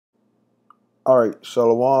All right,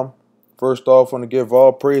 Shalom. First off, I want to give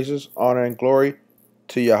all praises, honor, and glory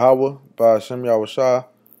to Yahweh by Hashem Yahushua.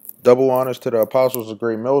 Double honors to the apostles of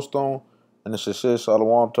Great Millstone, and the sincere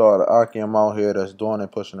Shalom to all the Akim out here that's doing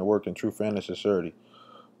and pushing the work in truth and in sincerity.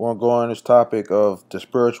 We want to go on this topic of the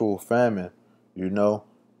spiritual famine. You know,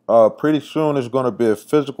 pretty soon there's going to be a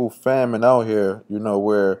physical famine out here.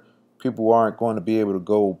 Where people aren't going to be able to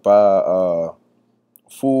go buy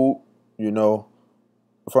food. You know,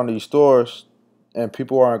 from these stores, and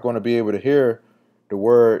people aren't going to be able to hear the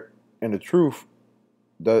word and the truth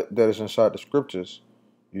that is inside the scriptures,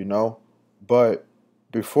 you know. But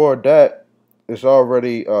before that, it's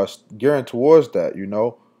already gearing towards that, you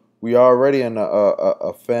know. We are already in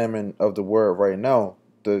a famine of the word right now.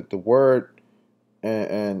 The word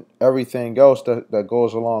and everything else that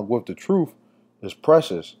goes along with the truth is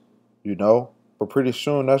precious, you know. But pretty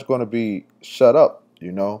soon that's going to be shut up,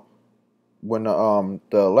 you know, when the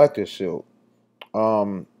elect is sealed.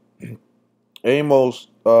 Um, Amos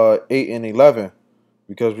 8 and 11,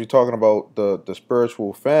 because we're talking about the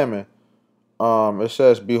spiritual famine. It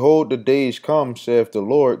says, "Behold, the days come, saith the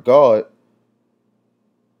Lord God,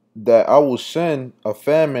 that I will send a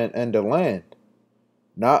famine in the land,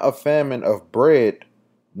 not a famine of bread,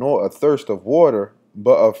 nor a thirst of water,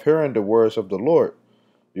 but of hearing the words of the Lord."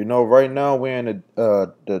 You know, right now we're in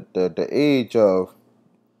the age of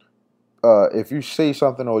if you say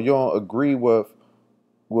something or you don't agree with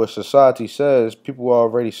what society says, people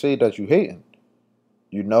already say that you hating.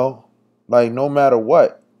 You know, like no matter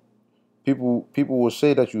what, people will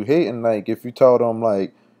say that you hating. Like if you tell them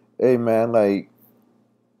like, "Hey man, like,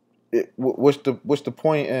 what's the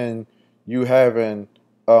point in you having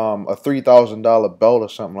a $3,000 belt or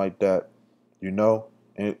something like that?" You know,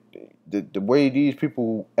 and the way these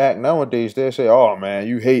people act nowadays, they say, "Oh man,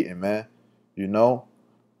 you hating, man," you know,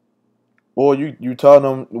 or you tell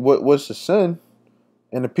them what's the sin,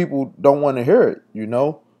 and the people don't want to hear it, you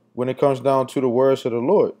know, when it comes down to the words of the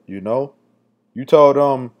Lord, you know. You tell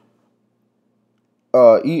them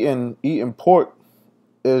eating pork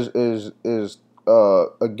is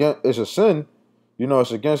again is a sin, you know,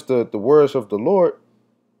 it's against the words of the Lord,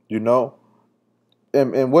 you know.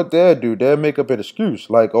 And what they'll do, they'll make up an excuse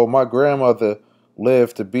like, "Oh, my grandmother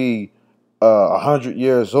lived to be 100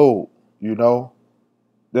 years old," you know.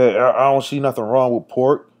 I don't see nothing wrong with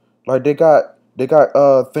pork. Like they got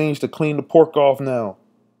things to clean the pork off now,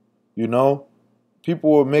 you know.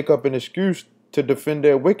 People will make up an excuse to defend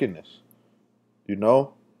their wickedness. You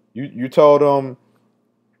know, you told them,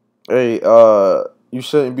 hey, you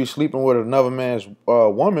shouldn't be sleeping with another man's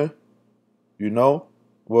woman. You know,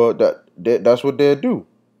 well that's what they do.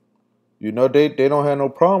 You know, they don't have no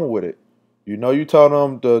problem with it. You know, you tell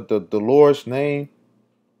them the Lord's name,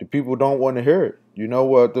 the people don't want to hear it. You know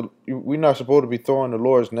what? We're not supposed to be throwing the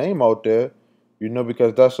Lord's name out there. You know,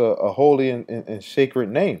 because that's a holy and sacred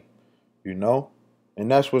name. You know, and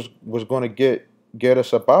that's what's going to get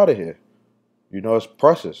us up out of here. You know, it's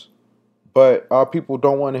precious. But our people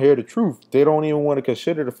don't want to hear the truth. They don't even want to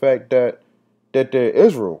consider the fact that they're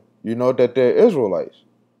Israel. You know, that they're Israelites.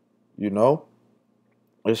 You know,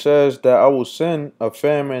 it says that I will send a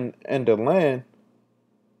famine in the land.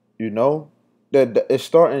 You know, that it's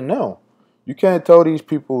starting now. You can't tell these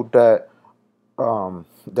people that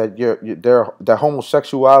that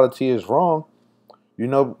homosexuality is wrong. You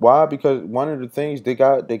know why? Because one of the things they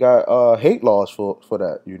got hate laws for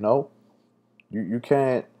that. You know, you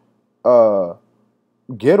can't uh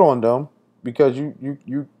get on them because you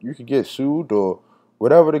could get sued or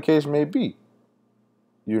whatever the case may be.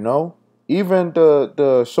 You know, even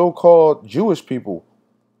the so-called Jewish people,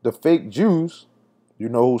 the fake Jews, you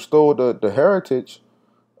know, who stole the heritage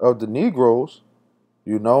of the Negroes,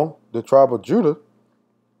 you know, the tribe of Judah.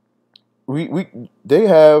 We they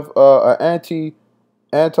have an anti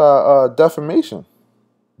defamation.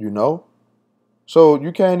 You know, so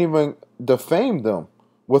you can't even defame them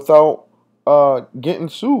without getting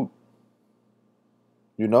sued.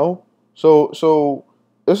 You know, so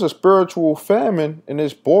it's a spiritual famine and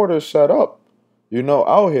this border set up. You know,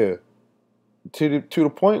 out here to the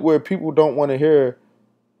point where people don't want to hear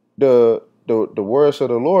the words of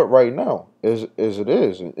the Lord right now, as it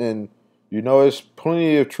is, and you know, it's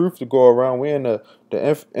plenty of truth to go around. We're in the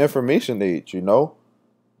information age. You know,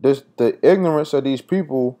 this the ignorance of these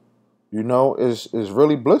people, you know, is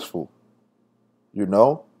really blissful. You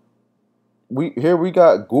know, we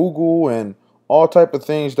got Google and all type of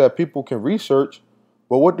things that people can research,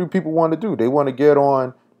 but what do people want to do? They want to get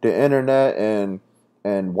on the internet and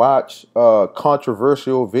watch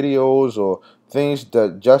controversial videos or things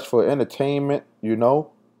that just for entertainment. You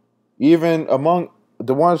know, even among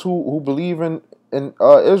the ones who believe in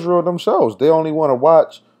Israel themselves. They only want to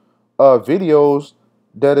watch videos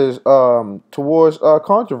that is towards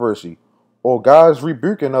controversy or guys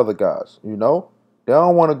rebuking other guys. You know, they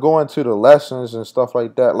don't want to go into the lessons and stuff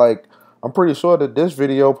like that. Like, I'm pretty sure that this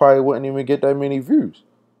video probably wouldn't even get that many views.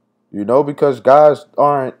 You know, because guys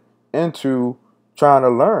aren't into trying to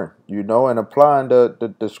learn. You know, and applying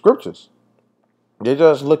the scriptures. They're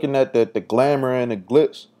just looking at the glamour and the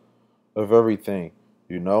glitz of everything.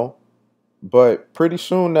 You know, but pretty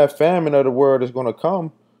soon that famine of the word is going to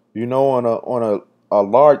come, you know, a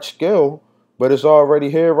large scale, but it's already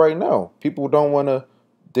here right now. People don't want to,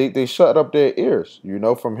 they shut up their ears, you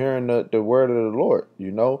know, from hearing the word of the Lord,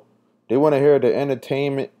 you know. They want to hear the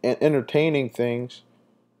entertainment and entertaining things,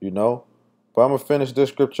 you know. But I'm going to finish this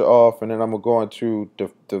scripture off, and then I'm going to go into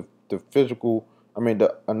the physical,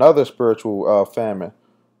 another spiritual famine,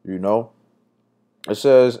 you know. It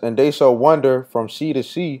says, and they shall wander from sea to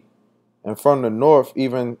sea, and from the north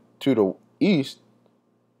even to the east.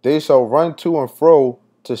 They shall run to and fro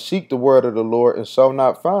to seek the word of the Lord and shall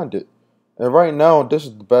not find it. And right now, this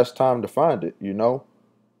is the best time to find it, you know.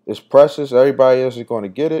 It's precious. Everybody else is going to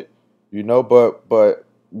get it, you know, but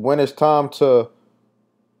when it's time for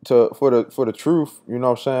the truth, you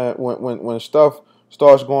know what I'm saying? When stuff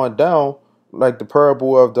starts going down, like the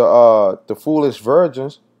parable of the foolish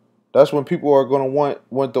virgins, that's when people are going to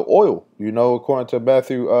want the oil, you know, according to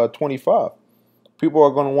Matthew 25. People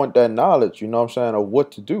are going to want that knowledge, you know what I'm saying, of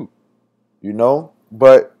what to do, you know.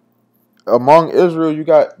 But among Israel, you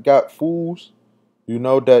got fools, you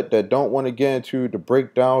know, that don't want to get into the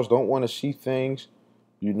breakdowns, don't want to see things,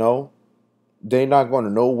 you know. They're not going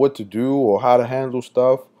to know what to do or how to handle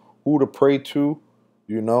stuff, who to pray to,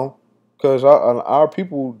 you know. Because our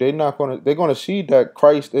people, they're going to see that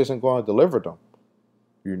Christ isn't going to deliver them,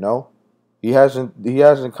 you know. He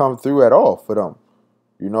hasn't come through at all for them.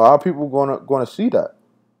 You know, our people gonna see that.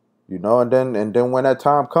 You know, and then when that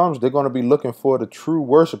time comes, they're gonna be looking for the true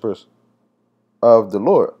worshipers of the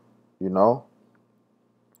Lord. You know,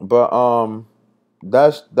 but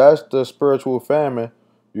that's the spiritual famine.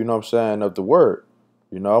 You know what I'm saying, of the word.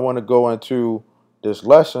 You know, I want to go into this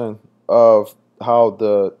lesson of how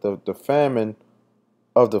the famine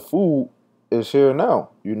of the food is here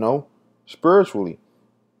now. You know, spiritually.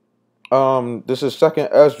 This is 2nd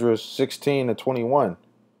Ezra 16:21.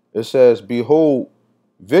 It says, behold,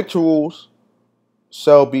 victuals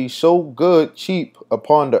shall be so good cheap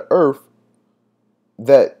upon the earth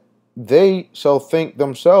that they shall think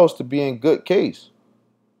themselves to be in good case.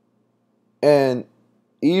 And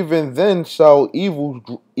even then shall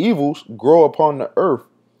evils grow upon the earth,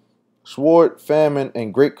 sword, famine,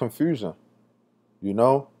 and great confusion. You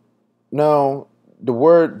know? Now, the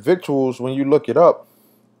word victuals, when you look it up,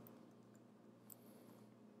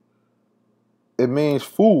 it means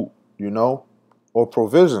food, you know, or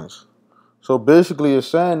provisions. So basically, it's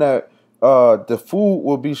saying that the food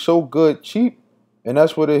will be so good cheap, and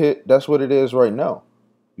that's what it is right now.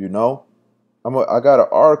 You know, I got an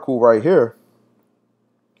article right here.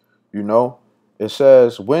 You know, it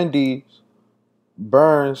says Wendy's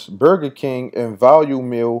burns Burger King and value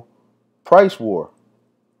meal price war.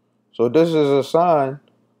 So this is a sign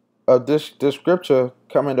of this scripture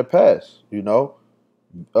coming to pass. You know,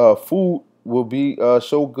 food will be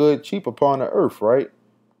so good cheap upon the earth, right?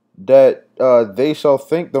 That they shall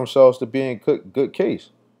think themselves to be in good case,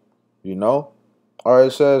 you know. Or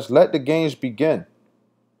it says, let the games begin.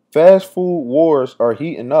 Fast food wars are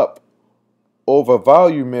heating up over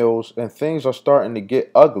value meals, and things are starting to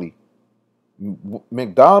get ugly.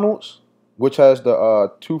 McDonald's, which has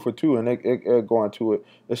the 2 for 2, and it go into it.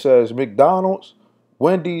 It says McDonald's,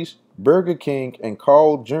 Wendy's, Burger King, and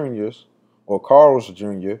Carl's Jr.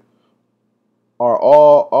 are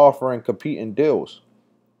all offering competing deals.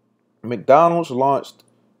 McDonald's launched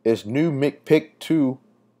its new McPick 2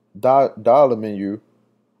 dollar menu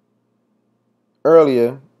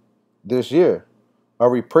earlier this year, a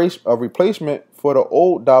replacement for the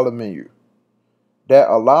old dollar menu that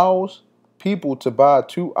allows people to buy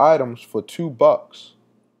 2 items for $2.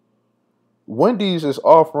 Wendy's is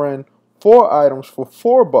offering 4 items for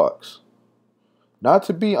 $4. Not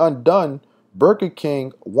to be undone, Burger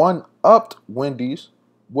King one-upped Wendy's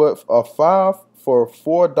with a 5 for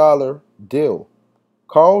 $4 deal.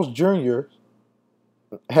 Carl's Jr.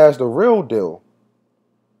 has the real deal,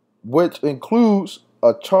 which includes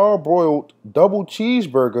a charbroiled double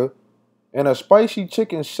cheeseburger and a spicy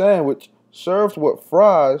chicken sandwich served with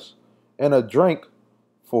fries and a drink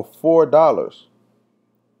for $4.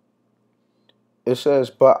 It says,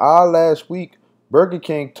 but last week, Burger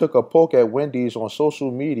King took a poke at Wendy's on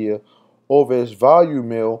social media over its value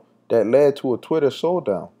meal that led to a Twitter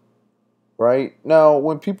showdown. right? Now,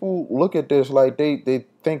 when people look at this, like they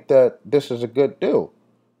think that this is a good deal,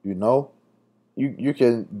 you know. You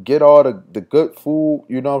can get all the good food,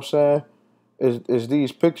 you know what I'm saying? Is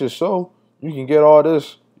these pictures so you can get all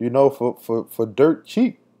this, for dirt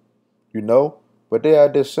cheap, you know? But they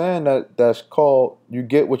had this saying that's called you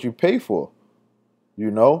get what you pay for, you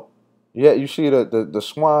know? Yeah, you see the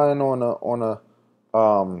swine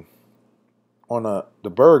um the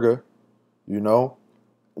burger, you know.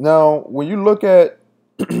 Now, when you look at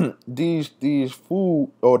these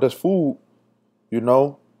food or this food, you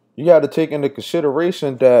know, you got to take into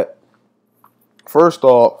consideration that first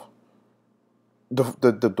off,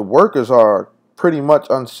 the workers are pretty much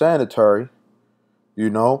unsanitary. You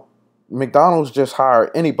know, McDonald's just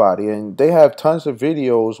hire anybody, and they have tons of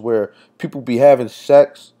videos where people be having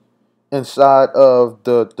sex inside of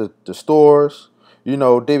the stores. You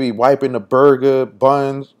know, they be wiping the burger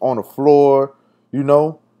buns on the floor. You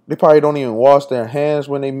know, they probably don't even wash their hands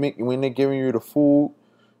when they giving you the food.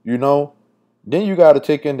 You know, then you got to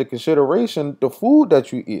take into consideration the food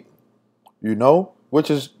that you eat. You know,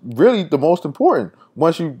 which is really the most important.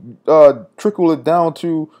 Once you trickle it down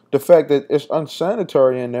to the fact that it's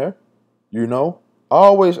unsanitary in there, you know, I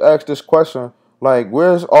always ask this question like,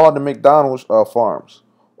 where's all the McDonald's farms?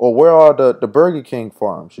 Or where are the Burger King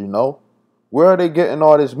farms, you know? Where are they getting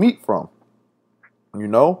all this meat from? You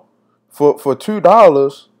know? For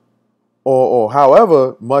 $2 or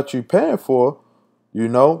however much you paying for, you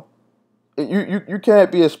know, you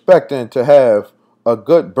can't be expecting to have a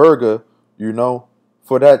good burger, you know,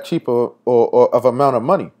 for that cheaper or of amount of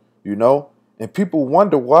money, you know? And people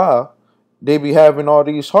wonder why they be having all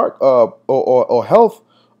these heart or health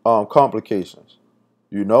complications,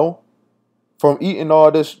 you know, from eating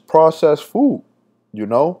all this processed food, you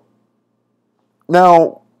know.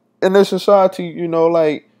 Now, in this society, you know,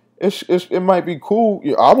 like it might be cool.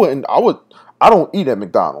 Yeah, I don't eat at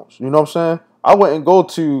McDonald's. You know what I'm saying? I wouldn't go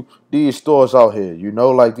to these stores out here, you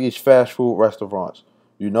know, like these fast food restaurants,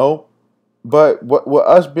 you know. But with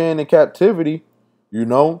us being in captivity, you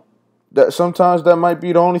know, that sometimes that might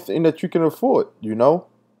be the only thing that you can afford, you know.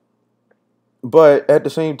 But at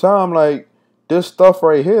the same time, like this stuff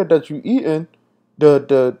right here that you eating,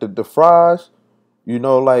 the fries, you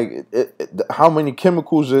know, like how many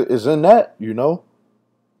chemicals is in that, you know,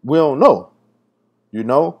 we don't know, you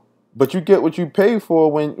know. But you get what you pay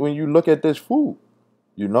for when you look at this food,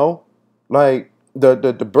 you know, like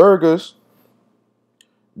the burgers,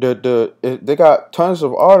 they got tons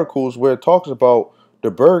of articles where it talks about the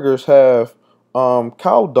burgers have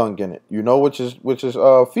cow dung in it, you know, which is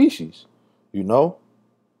feces, you know.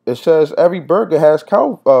 It says every burger has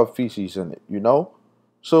cow feces in it, you know.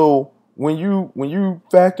 So when you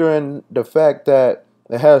factor in the fact that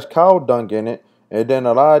it has cow dung in it, and then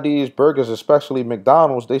a lot of these burgers, especially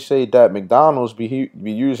McDonald's, they say that McDonald's be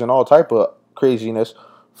using all type of craziness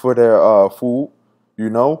for their food, you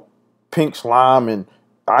know, pink slime, and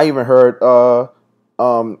I even heard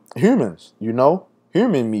humans, you know,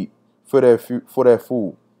 human meat for their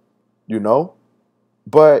food, you know.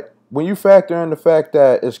 But when you factor in the fact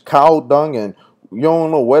that it's cow dung and you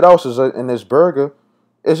don't know what else is in this burger,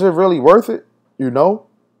 is it really worth it? You know,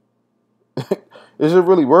 is it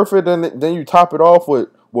really worth it? Then you top it off with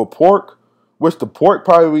pork, which the pork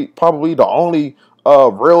probably the only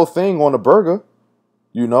real thing on the burger.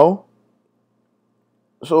 You know,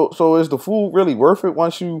 so is the food really worth it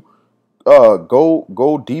once you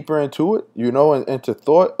go deeper into it? You know, and into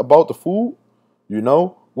thought about the food. You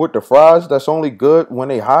know, with the fries, that's only good when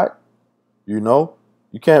they hot. You know,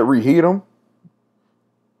 you can't reheat them.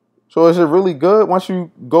 So is it really good once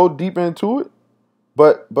you go deep into it?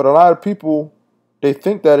 But a lot of people they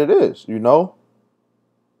think that it is, you know.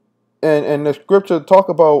 And the scripture talk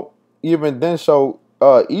about even then so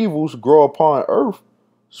evils grow upon earth,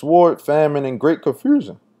 sword, famine, and great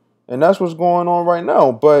confusion. And that's what's going on right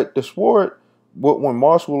now. But the sword, when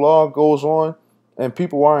martial law goes on and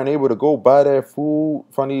people aren't able to go buy their food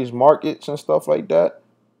from these markets and stuff like that,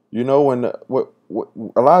 you know,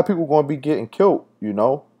 a lot of people going to be getting killed, you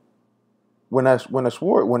know, when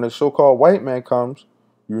the so-called white man comes,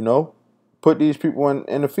 you know, put these people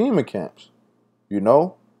in the FEMA camps, you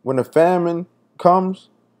know, when the famine comes,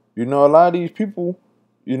 you know, a lot of these people,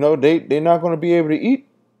 you know, they're not going to be able to eat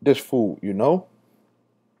this food, you know.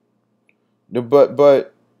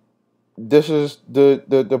 But this is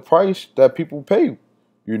the price that people pay,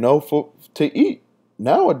 you know, for to eat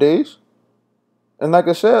nowadays. And like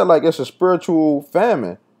I said, like it's a spiritual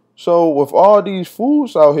famine. So with all these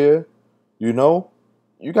foods out here, you know,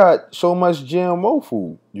 you got so much GMO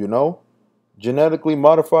food, you know, genetically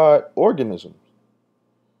modified organisms,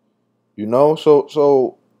 you know.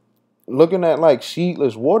 So looking at like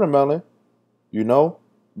seedless watermelon, you know,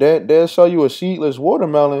 they'll sell you a seedless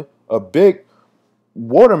watermelon, a big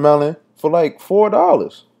watermelon for like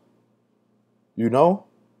 $4, you know,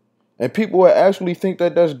 and people would actually think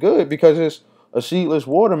that that's good because it's a seedless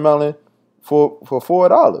watermelon for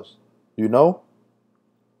 $4, you know,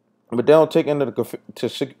 but they don't take into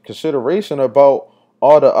consideration about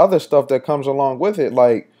all the other stuff that comes along with it,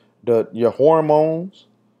 like your hormones,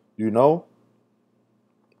 you know.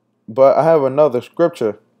 But I have another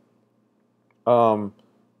scripture, um,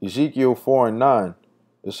 Ezekiel 4:9.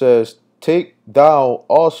 It says, "Take thou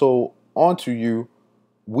also unto you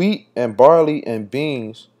wheat and barley and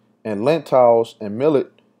beans and lentils and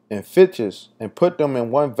millet and fitches, and put them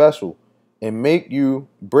in one vessel, and make you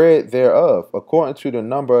bread thereof, according to the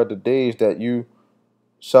number of the days that you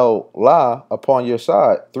shall lie upon your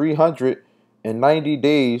side. 390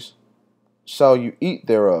 days shall you eat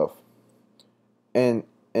thereof. And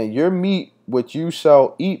your meat which you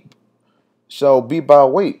shall eat shall be by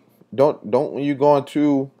weight." Don't when you go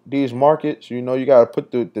into these markets, you know, you gotta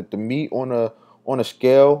put the meat on a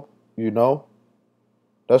scale, you know.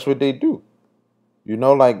 That's what they do. You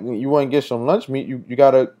know, like you want to get some lunch meat, you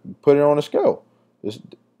gotta put it on a scale.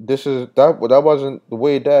 This is that wasn't the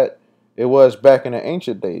way that it was back in the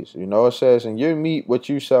ancient days. You know, it says, "And your meat which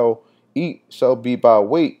you shall eat shall be by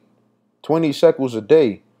weight, 20 shekels a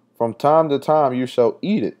day. From time to time you shall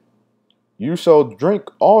eat it. You shall drink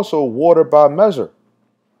also water by measure."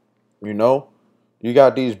 You know, you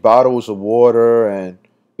got these bottles of water, and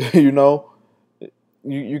you know,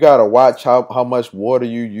 you gotta watch how much water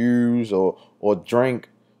you use or drink,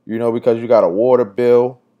 you know, because you got a water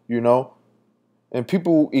bill, you know. And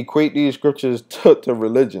people equate these scriptures to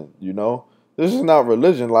religion, you know. This is not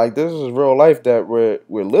religion. Like, this is real life that we're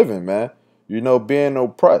living, man. You know, being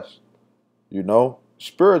oppressed, you know,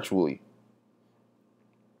 spiritually.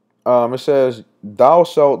 It says, "Thou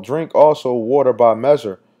shalt drink also water by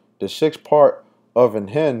measure, the sixth part of an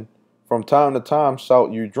hin, from time to time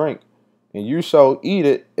shalt you drink. And you shall eat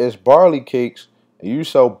it as barley cakes, and you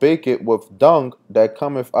shall bake it with dung that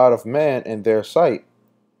cometh out of man in their sight.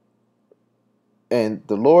 And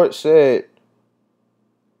the Lord said,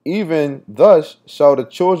 Even thus shall the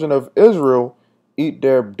children of Israel eat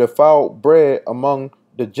their defiled bread among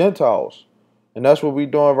the Gentiles." And that's what we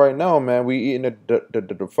doing right now, man. We eating the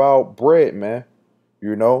defiled bread, man.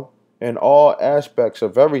 You know, in all aspects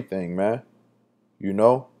of everything, man. You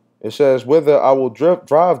know, it says, "Whither I will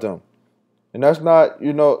drive them." And that's not,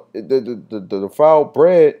 you know, the defiled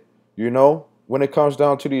bread, you know, when it comes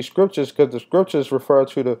down to these scriptures, because the scriptures refer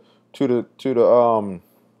to the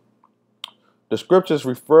scriptures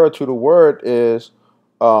refer to the word is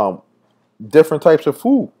um different types of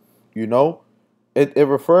food, you know. It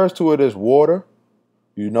refers to it as water,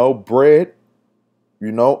 you know, bread,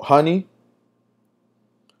 you know, honey,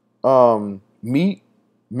 meat,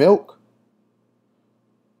 milk.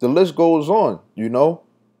 The list goes on, you know.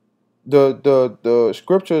 The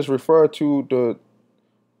scriptures refer to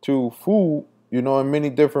food, you know, in many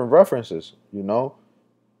different references, you know.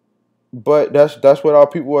 But that's what our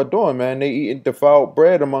people are doing, man. They eating defiled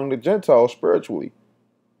bread among the Gentiles spiritually,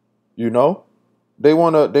 you know. They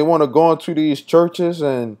wanna go into these churches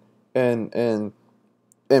and and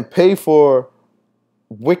and pay for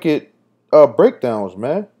wicked breakdowns,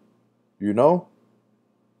 man. You know,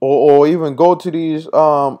 or even go to these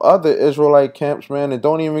other Israelite camps, man, and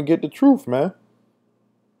don't even get the truth, man.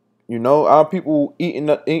 You know, our people eating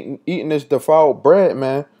this defiled bread,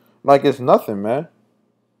 man, like it's nothing, man.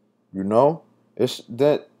 You know, it's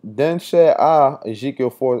that. Then said I,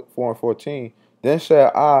 Ezekiel 4:14. Then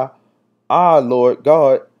said I, Lord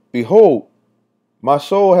God, behold, my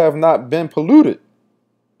soul have not been polluted.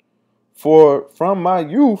 For from my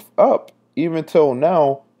youth up, even till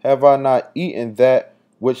now, have I not eaten that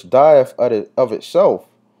which dieth of itself,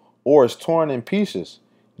 or is torn in pieces,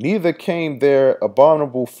 neither came there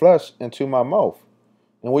abominable flesh into my mouth.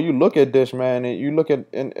 And when you look at this, man, and you look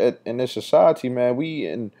in this society, man, we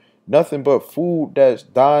eating nothing but food that's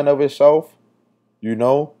dying of itself, you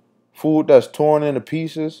know, food that's torn into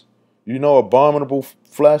pieces, you know, abominable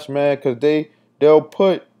flesh, man, because they'll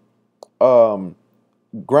put um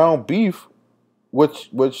ground beef,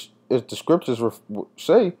 which is the scriptures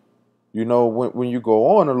say, you know, when you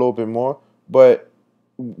go on a little bit more, but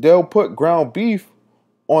they'll put ground beef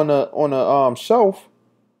on a shelf,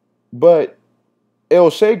 but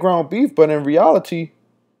it'll say ground beef, but in reality,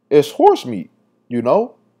 it's horse meat, you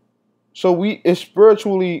know. So it's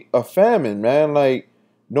spiritually a famine, man. Like,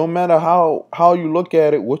 no matter how you look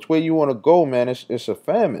at it, which way you want to go, man, it's a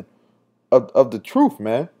famine of the truth,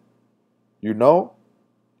 man. You know,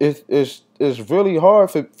 it's really hard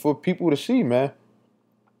for people to see, man,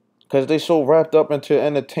 because they so wrapped up into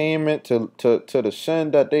entertainment to the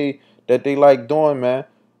sin that they like doing, man.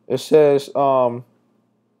 It says,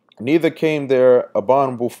 neither came there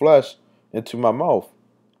abominable flesh into my mouth.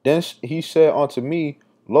 Then he said unto me,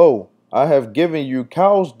 Lo, I have given you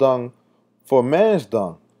cow's dung for man's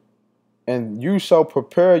dung, and you shall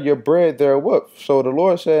prepare your bread therewith. So the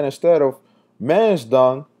Lord said, instead of man's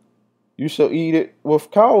dung, you shall eat it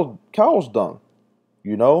with cow's dung.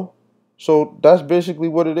 You know, so that's basically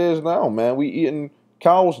what it is now, man. We eating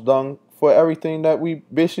cow's dung for everything that we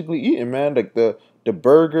basically eating, man. Like the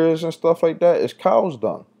burgers and stuff like that is cow's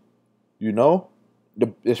dung. You know,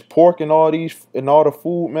 it's pork and all the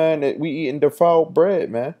food, man. That we eating defiled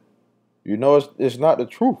bread, man. You know, it's not the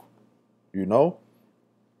truth. You know,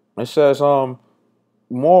 it says,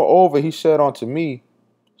 moreover, he said unto me,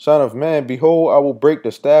 Son of man, behold, I will break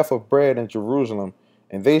the staff of bread in Jerusalem,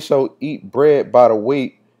 and they shall eat bread by the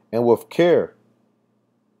weight and with care,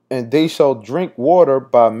 and they shall drink water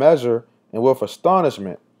by measure and with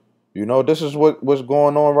astonishment. You know, this is what's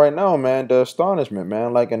going on right now, man. The astonishment,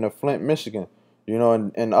 man, like in the Flint, Michigan, you know,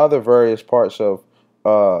 and other various parts of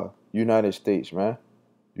United States, man.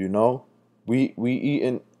 You know, we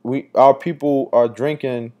eating our people are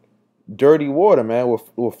drinking dirty water, man,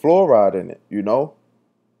 with fluoride in it. You know,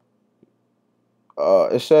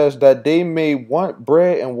 it says that they may want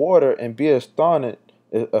bread and water and be astonished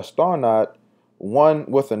one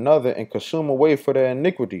with another and consume away for their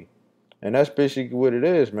iniquity. And that's basically what it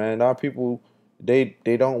is, man. Our people, they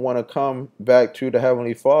don't want to come back to the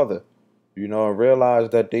Heavenly Father, you know, and realize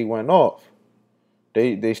that they went off.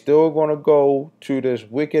 They still gonna go to this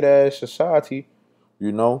wicked ass society,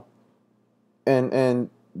 you know, and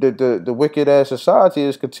the wicked ass society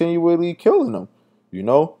is continually killing them, you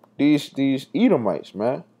know. These Edomites,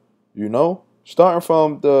 man, you know, starting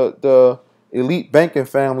from the elite banking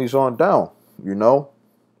families on down, you know.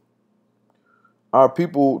 Our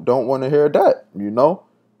people don't want to hear that, you know.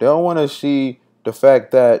 They don't want to see the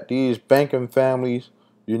fact that these banking families,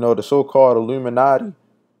 you know, the so-called Illuminati,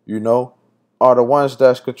 you know, are the ones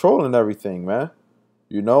that's controlling everything, man.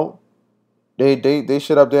 You know, they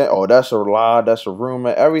sit up there, oh, that's a lie, that's a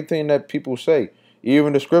rumor, everything that people say,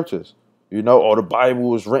 even the scriptures, you know, or the Bible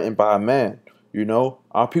was written by a man, you know.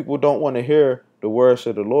 Our people don't want to hear the words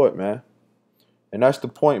of the Lord, man. And that's the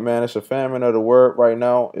point, man. It's a famine of the word right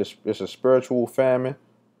now. It's a spiritual famine,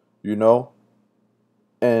 you know.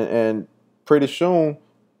 And pretty soon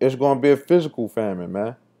it's gonna be a physical famine,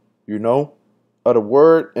 man. You know, of the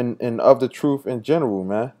word and of the truth in general,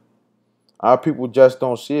 man. Our people just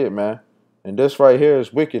don't see it, man. And this right here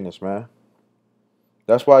is wickedness, man.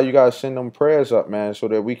 That's why you gotta send them prayers up, man, so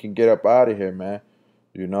that we can get up out of here, man.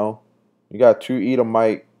 You know, you got two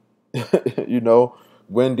Edomite, you know,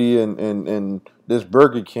 Wendy and this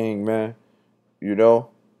Burger King, man. You know,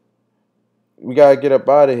 we gotta get up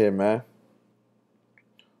out of here, man.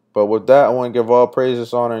 But with that, I want to give all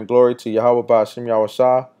praises, honor, and glory to Yahweh Ba'ashem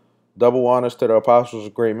Yahweh. Double honors to the apostles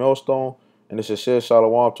of Great Millstone. And this is Sid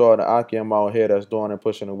Shalom to all the Akim out here that's doing and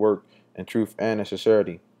pushing the work in truth and in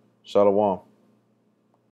sincerity. Shalom.